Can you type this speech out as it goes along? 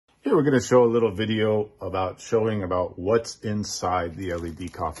Here we're going to show a little video about showing about what's inside the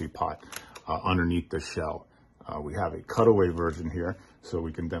LED coffee pot underneath the shell. We have a cutaway version here so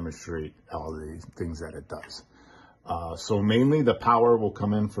we can demonstrate all the things that it does. So mainly the power will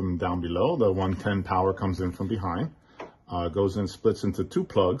come in from down below. The 110 power comes in from behind, goes in, splits into two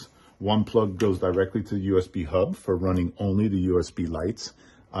plugs. One plug goes directly to the USB hub for running only the USB lights.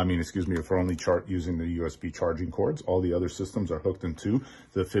 For only using the USB charging cords. All the other systems are hooked into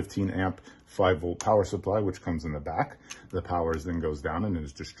the 15 amp 5 volt power supply, which comes in the back. The power then goes down and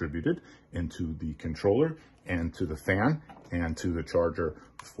is distributed into the controller and to the fan and to the charger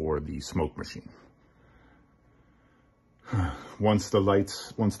for the smoke machine. Once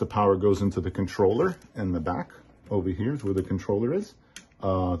the power goes into the controller in the back, over here is where the controller is.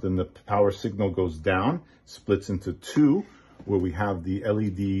 Then the power signal goes down, splits into two, where we have the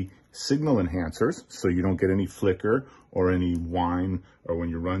LED signal enhancers, so you don't get any flicker or any whine, or when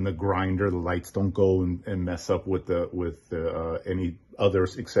you run the grinder, the lights don't go and mess up with any other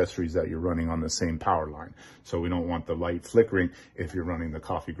accessories that you're running on the same power line. So we don't want the light flickering if you're running the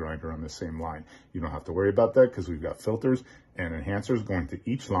coffee grinder on the same line. You don't have to worry about that because we've got filters and enhancers going to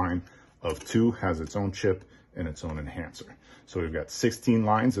each line of two, has its own chip and its own enhancer. So we've got 16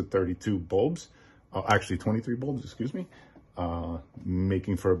 lines of 32 bulbs, actually 23 bulbs, excuse me.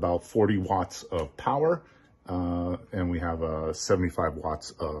 Making for about 40 watts of power, and we have 75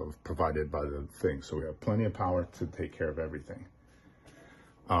 watts provided by the thing. So we have plenty of power to take care of everything.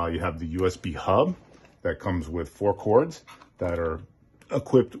 You have the USB hub that comes with 4 cords that are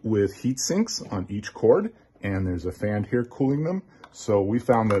equipped with heat sinks on each cord, and there's a fan here cooling them. So we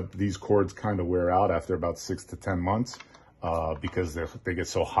found that these cords kind of wear out after about 6 to 10 months because they get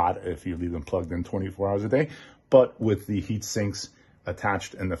so hot if you leave them plugged in 24 hours a day. But with the heat sinks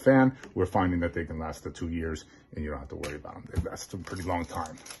attached in the fan, we're finding that they can last to 2 years and you don't have to worry about them. They last a pretty long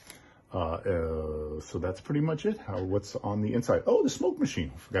time. So that's pretty much it. What's on the inside? Oh, the smoke machine.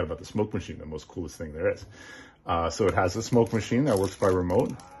 I forgot about the smoke machine, the most coolest thing there is. So it has a smoke machine that works by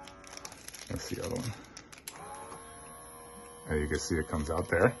remote. That's the other one. And you can see it comes out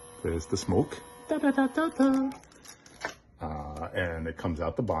there. There's the smoke. Da, da, da, da, da. And it comes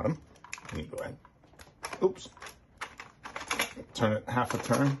out the bottom. And you go ahead. Oops. Turn it half a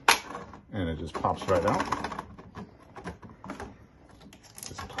turn, and it just pops right out.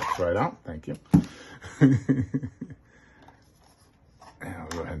 Just pops right out. Thank you. And I'll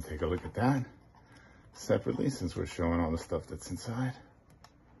go ahead and take a look at that separately since we're showing all the stuff that's inside.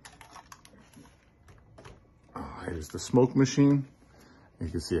 Here's the smoke machine. You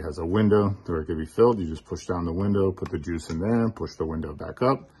can see it has a window where it can be filled. You just push down the window, put the juice in there, push the window back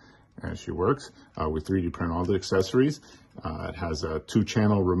up, and she works. We 3D print all the accessories. It has a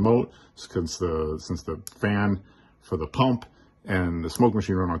 2-channel remote since the fan for the pump and the smoke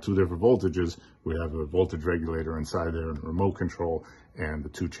machine run on 2 different voltages. We have a voltage regulator inside there and a remote control and the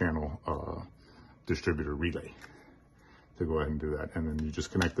 2-channel distributor relay to go ahead and do that. And then you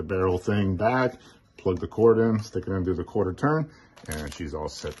just connect the barrel thing back, plug the cord in, stick it into the quarter turn, and she's all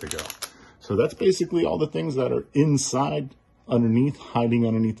set to go. So that's basically all the things that are inside, hiding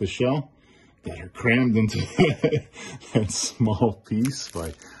underneath the shell, that are crammed into that small piece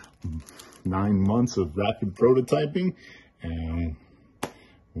by 9 months of rapid prototyping. And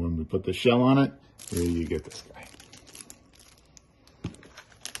when we put the shell on it, here you get this guy.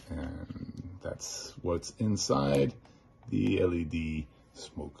 And that's what's inside the LED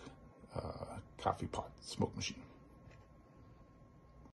coffee pot smoke machine.